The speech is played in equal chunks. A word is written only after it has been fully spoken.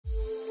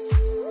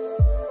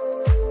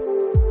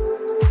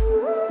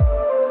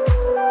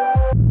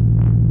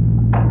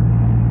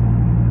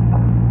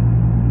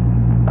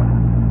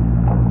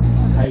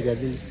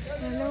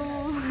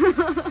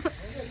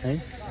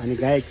अनि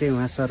गायक चाहिँ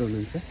उहाँ सर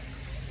हुनुहुन्छ।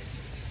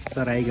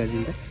 सर आइ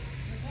गरिदिन्छ।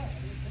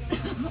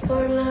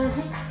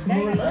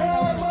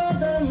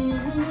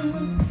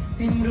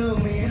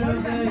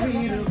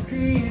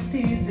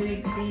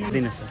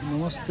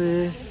 नमस्ते।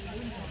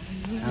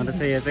 हाम्रो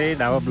चाहिँ यो चाहिँ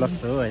दावा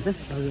ब्लग्स हो होइन?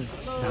 हजुर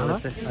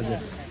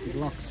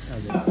ब्लग्स।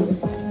 हजुर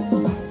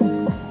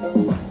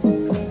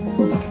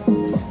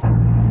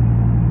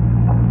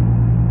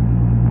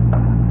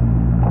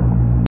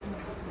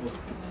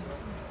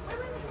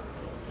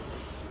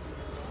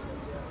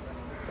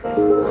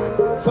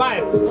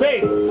 5,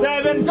 6,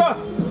 7, go!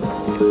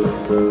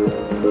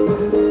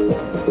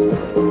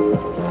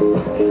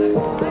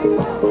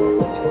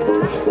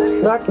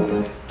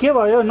 के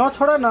भयो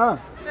नछोड न।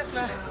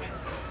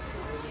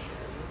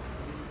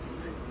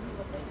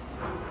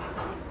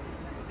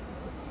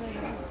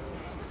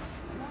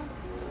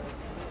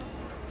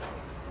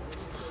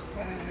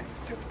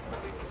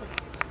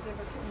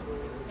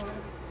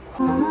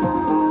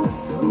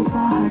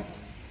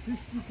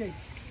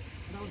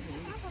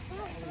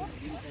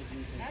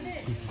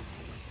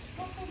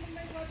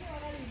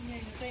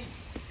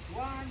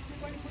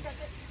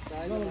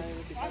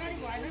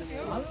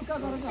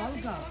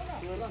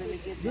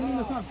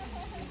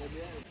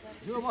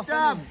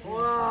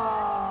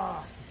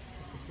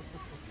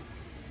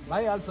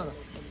 भाइ हाल्छ र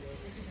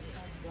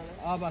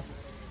बस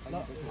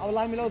अब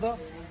लाइन मिलाउ त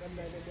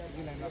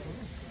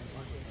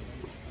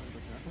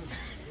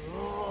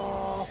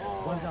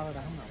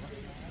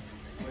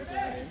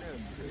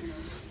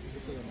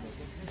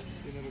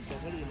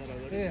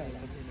ए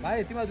भाइ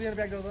तिमीलाई दुईजना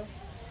प्याक गर्दा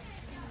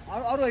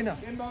अरू होइन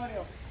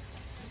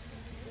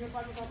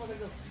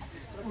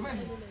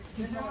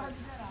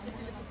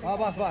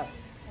बस बस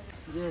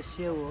यो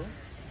सेव हो।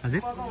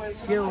 हजुर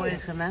सेव हो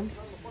यसको नाम।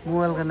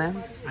 मोबाइलको नाम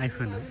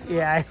आइफोन हो। ए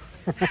आइ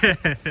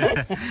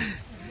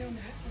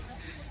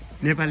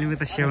नेपालीमा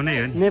त स्याउ नै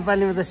हो नि।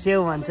 नेपालीमा त सेव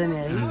भन्छ नि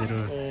है। हजुर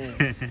हो।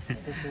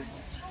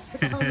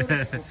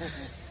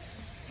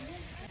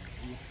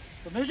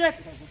 Music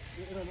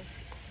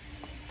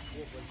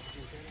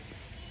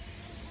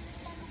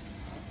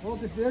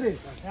okay ready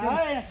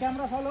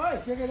camera follow है।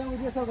 के जाउँ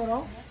रिहर्सल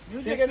गरौँ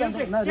म्युजिक टेक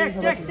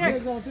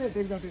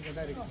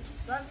डाइरेक्ट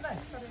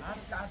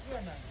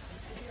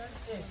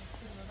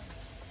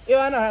ए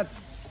आना हात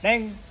ड्याङ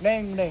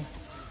ड्याङ ड्याङ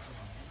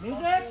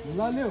म्युजिक ल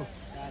ल्यौ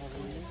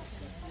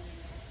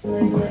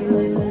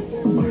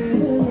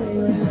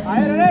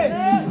आएर रे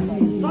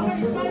तपाईँ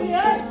स्माइली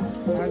है।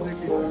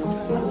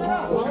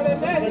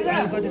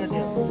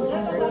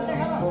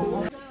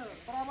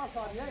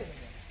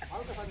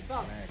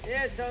 ए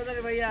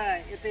चौधरी भैया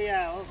यतै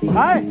हो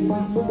भाइ।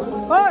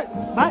 ओइ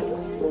भाइ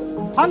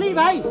थली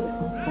भाइ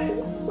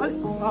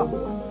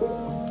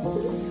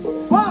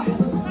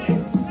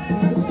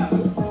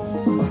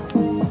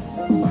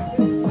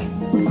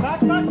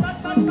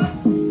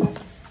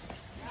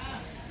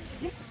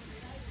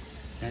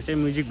यहाँ चाहिँ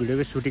म्युजिक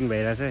भिडियोको सुटिङ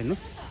भइरहेछ होइन?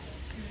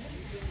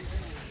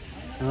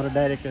 हाम्रो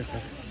डाइरेक्टर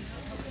सर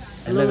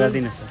हेलो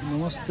गरिदिनुहोस् सर।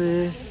 नमस्ते।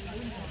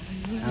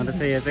 हाम्रो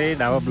चाहिँ यो चाहिँ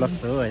दावा ब्लग्स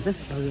हो होइन?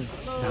 हजुर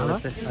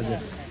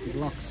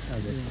ब्लग्स।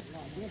 हजुर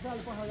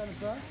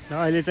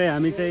अहिले चाहिँ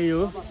हामी चाहिँ यो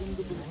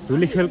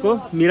धुलीखेलको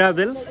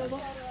मिराबेल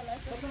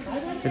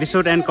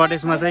रिसोर्ट एन्ड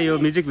कटेजमा चाहिँ यो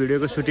म्युजिक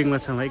भिडियोको सुटिङमा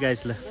छौँ है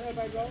गाइस। ल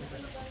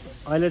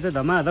अहिले चाहिँ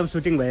धमाधम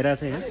सुटिङ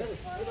भइरहेछ यहाँ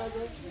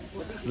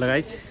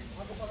लगाइज।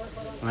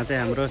 उहाँ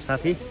चाहिँ हाम्रो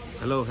साथी।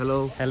 Hello hello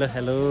hello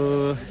hello.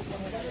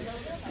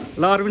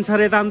 ल अर्बिन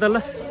सर यता आउँ त ल।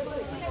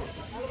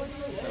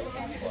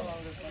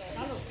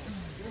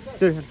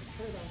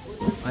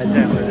 अहिले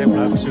चाहिँ हाम्रो चाहिँ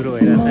भ्लग सुरु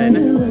भइरहेछ होइन?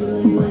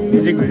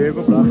 म्युजिक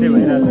भिडियोको भ्लग चाहिँ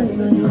भइरहेछ।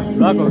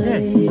 भ्लग हो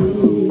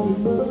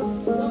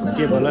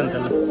के बोल नि त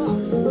ल।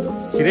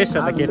 सिरियस छ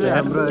त केटो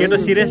केटो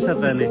सिरियस छ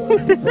त नि।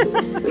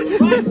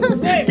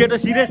 केटो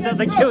सिरियस छ त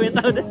के हो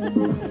यताउता।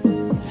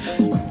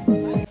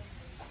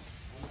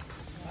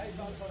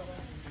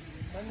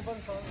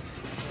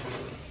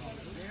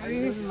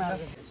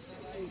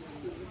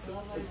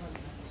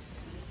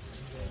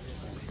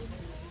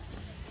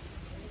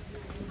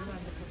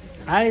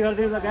 हाई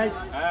गरिदिनु त गाइस।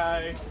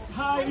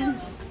 हाई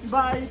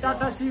बाई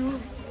टाटा सिउ।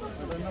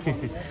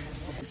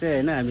 चाहिँ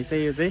होइन हामी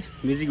चाहिँ यो चाहिँ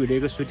म्युजिक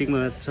भिडियोको सुटिङमा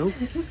छौँ।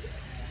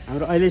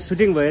 हाम्रो अहिले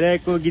सुटिङ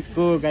भइरहेको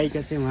गीतको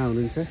गायिका चाहिँ उहाँ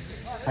हुनुहुन्छ।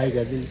 हाई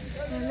गरिदिनु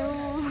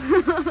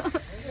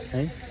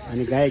है।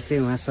 अनि गायक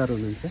चाहिँ उहाँ सर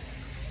हुनुहुन्छ।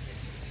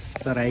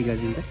 सर हाई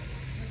गरिदिनु त।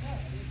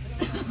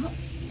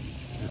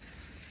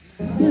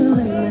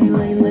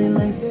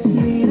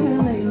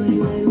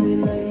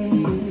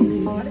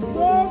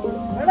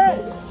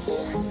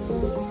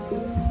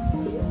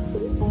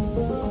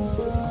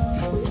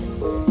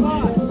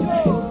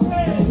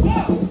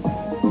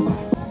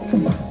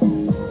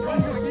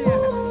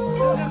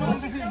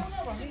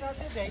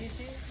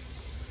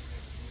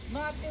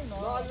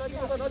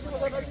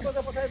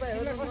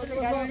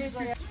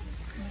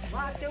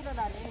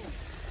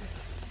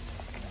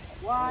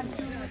 One,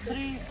 2,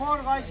 3, 4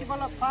 गएपछि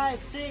बल्ल 5,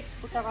 6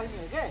 खुट्टा खाल्ने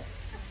हो के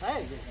है।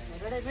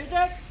 Ready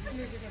music.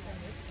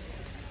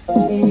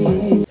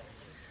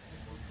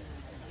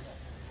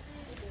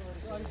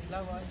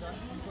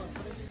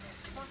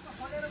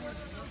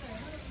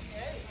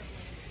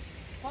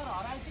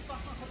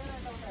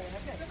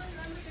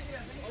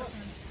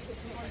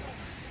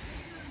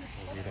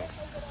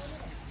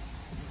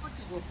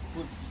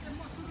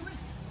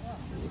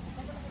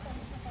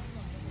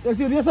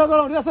 एकचोटि रिहर्सल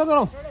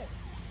गरौँ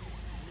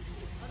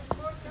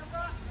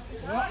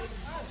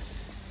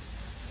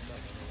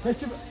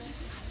फेस्टिभल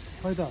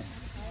खै त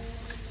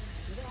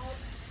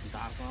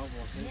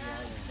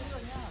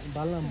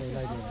बाल्न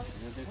लगाइदिनु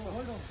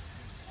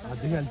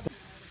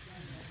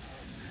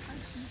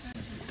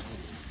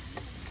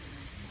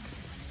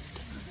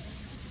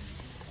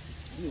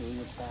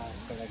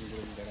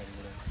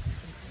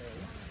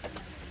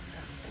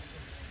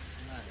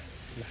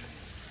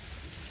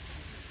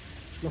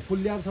ल फुल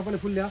ल्याऊ सबैले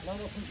फुल ल्याऊ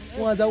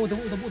उहाँ जाऊ उता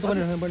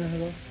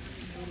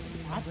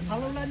हात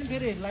थालौला नि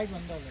फेरि लाइट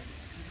भन्दा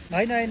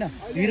होइन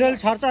भिरल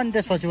छर्छ अनि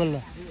त्यसपछि बल्ल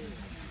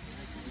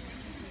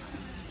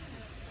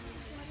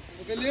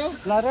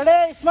ल रेडी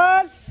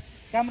स्माइल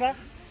क्यामेरा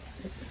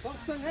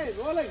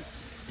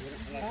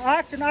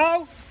एक्सन आऊ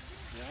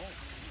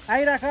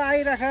आइराख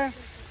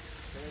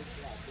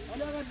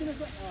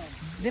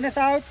दिनेश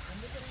आउट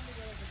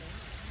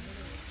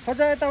खोज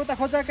यताउता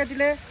खोज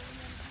केटीले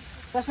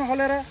चस्मा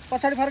खोलेर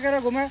पछाडि फर्केर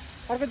घुमे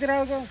अर्कोतिर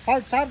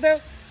छार्देऊ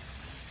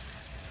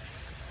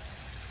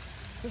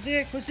खुसी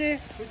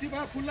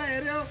भयो फुललाई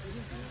हेऱ्यो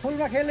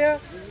फुलमा खेल्यो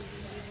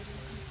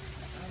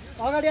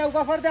अगाडि आऊ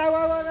गफर दे आऊ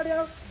अगाडि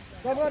आऊ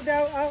गफर दे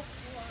आऊ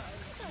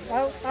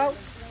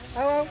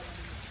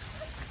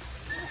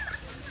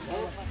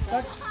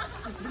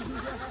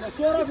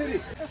सोह्र फेरि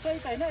सही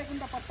त होइन एक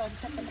पत्ता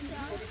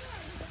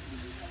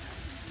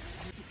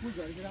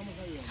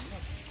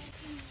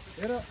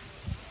हेर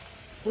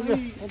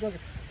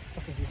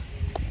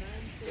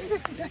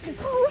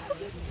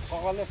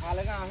सकलले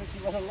फालेको आफै के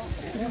गर्छ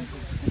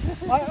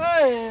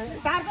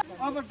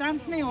अब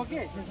डान्स नै हो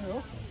के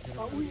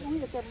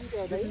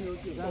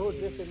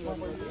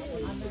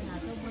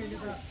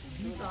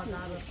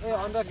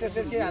अन्डर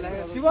टेस्टेड के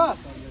हालेको Shiv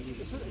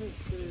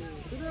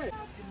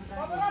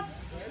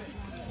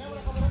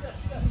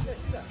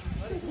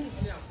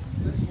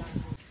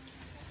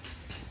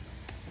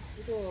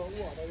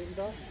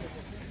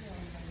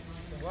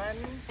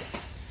One,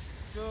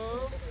 2,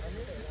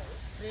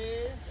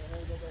 3,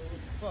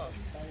 4.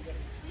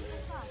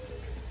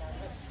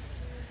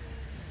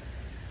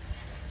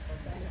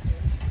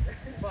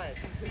 5.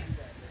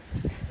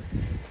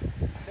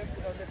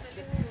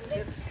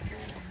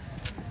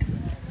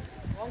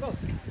 Uncle,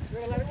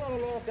 we're going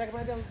to back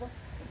my down.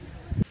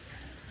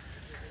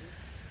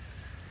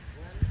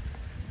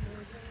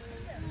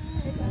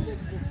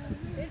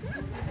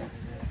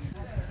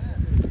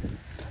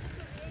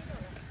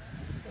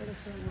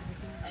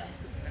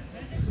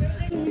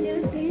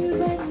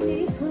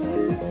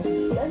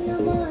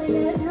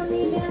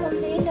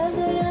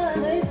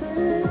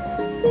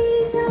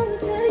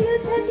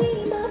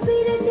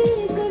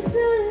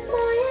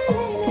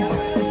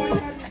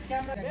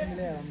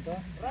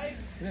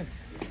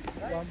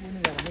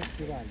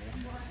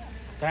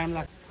 Time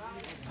लाग्छ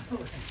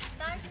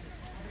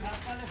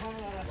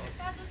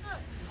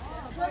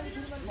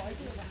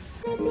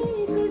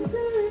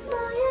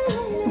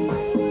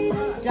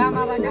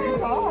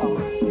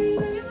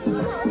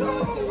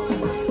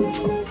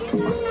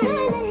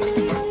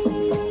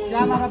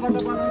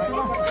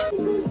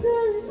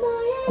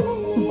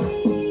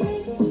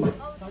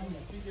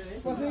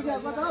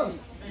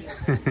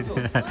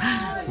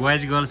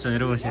वाइज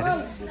गर्ल्सहरू बसेर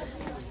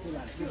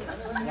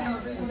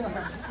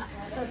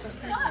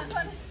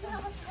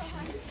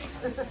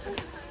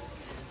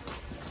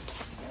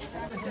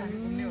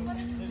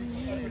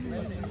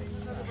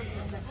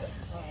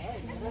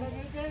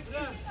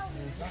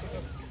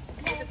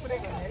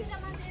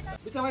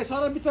बिचा भाइ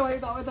सर बिचा भाइ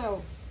यता हो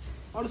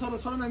अरू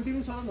सर नानी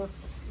तिमी सर न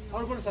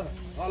अरू पनि सर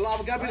ल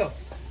अब ग्याप मिलो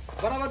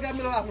बराबर ग्याप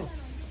मिलो आफ्नो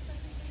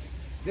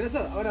दिनेश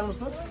सर अगाडि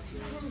आउनुहोस् न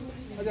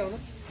अझै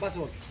आउनुहोस् बास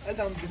हो अहिले त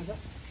आउनु दिनु सर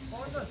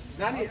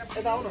नानी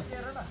यता आउन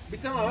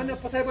बिचमा हो नि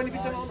पछाडि पनि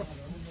बिचमा आउन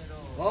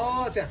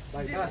त्यहाँ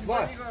भाइ बास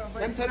भयो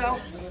नानी थोरै आऊ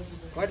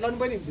घाइट लाउनु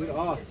पनि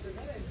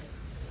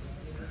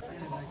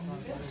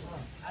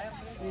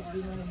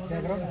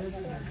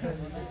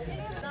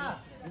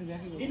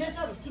दिनेश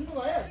सर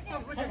सुन्नुभयो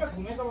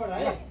घुमेकोबाट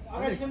है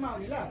अगाडिसम्म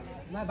आउने ल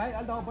न भाइ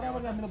अहिले त बराबर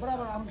आफ्नो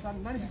बराबर आउनु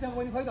नानी बिचमा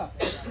पनि खोइ त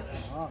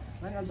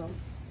नानी अहिले त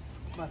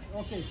बस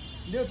ओके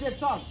ल्याउ टेक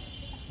सर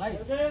भाइ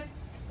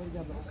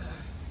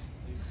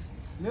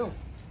ल्याउ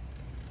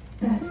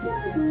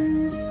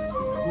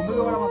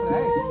घुमेकोबाट मात्र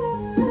है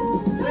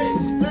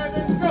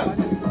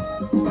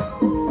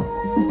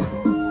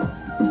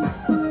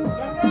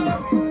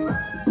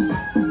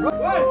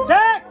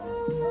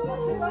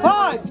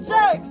 5,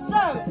 6,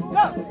 7,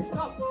 go!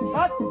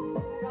 Cut!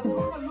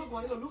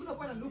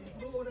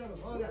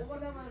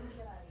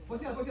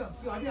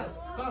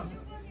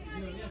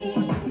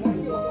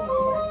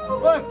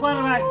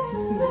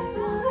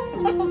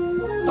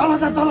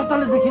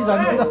 तल देखि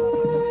जाने त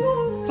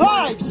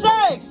 5,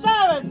 6,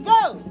 7,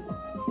 go!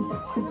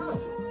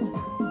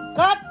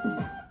 Cut!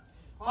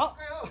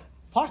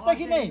 फर्स्ट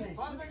देखि नै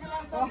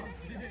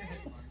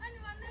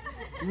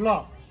ल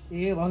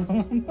ए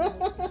भगवान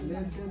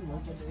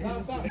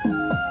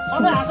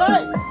सबै हाँस है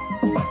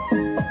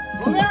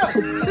घुम्यो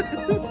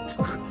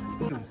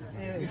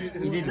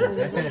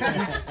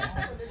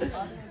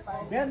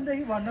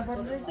बिहानदेखि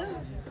भन्नुपर्ने रहेछ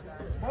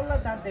बल्ल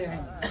दाँत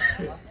देखाइ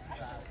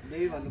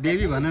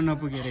बेबी भन्न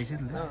नपुगे रहेछ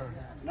नि त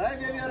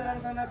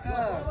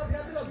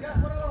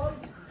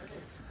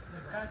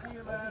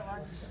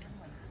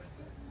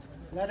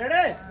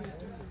ready?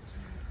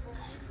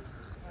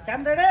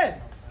 Cam ready?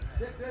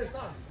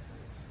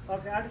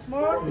 Okay, artist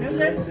mode,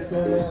 music.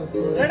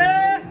 Ready?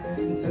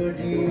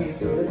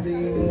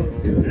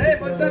 Ready,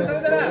 position, सब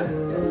जरा.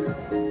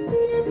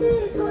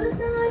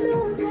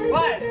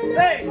 5,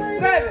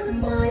 6,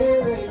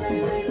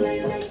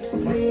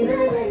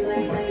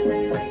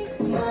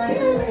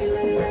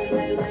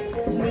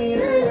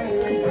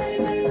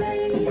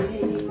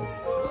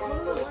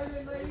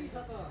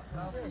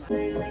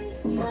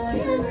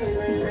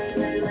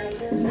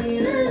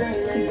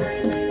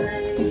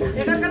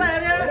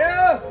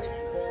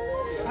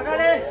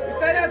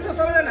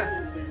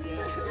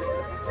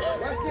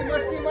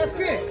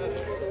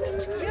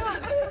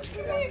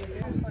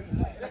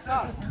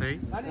 खै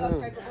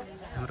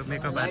हाम्रो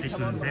मेकअप आर्टिस्ट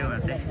हुनुहुन्छ है उहाँ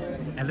चाहिँ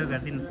हेलो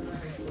गरिदिनु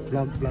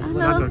ब्लग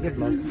हो के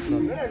ब्लग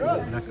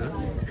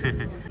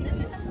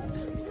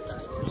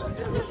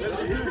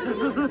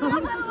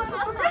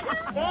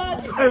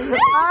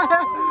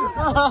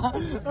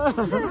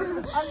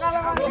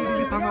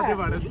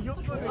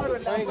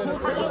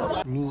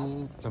मी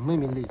जम्मै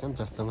मिल्दै छन्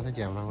जस्तो मात्रै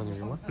ज्याउमा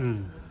भनेको म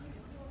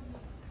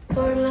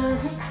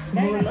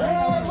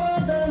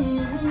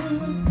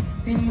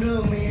तिम्रो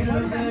मेरो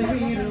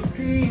गहिरो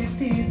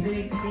प्रीति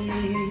देखी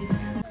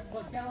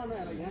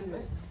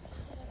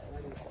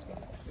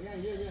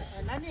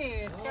नानी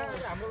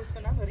हाम्रो उसको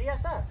नाम रिया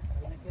छ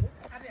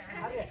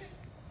आर्य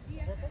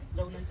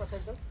जाउँ नानी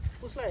पछाडि त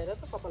उसलाई हेर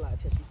त कपाल आयो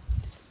फेसमा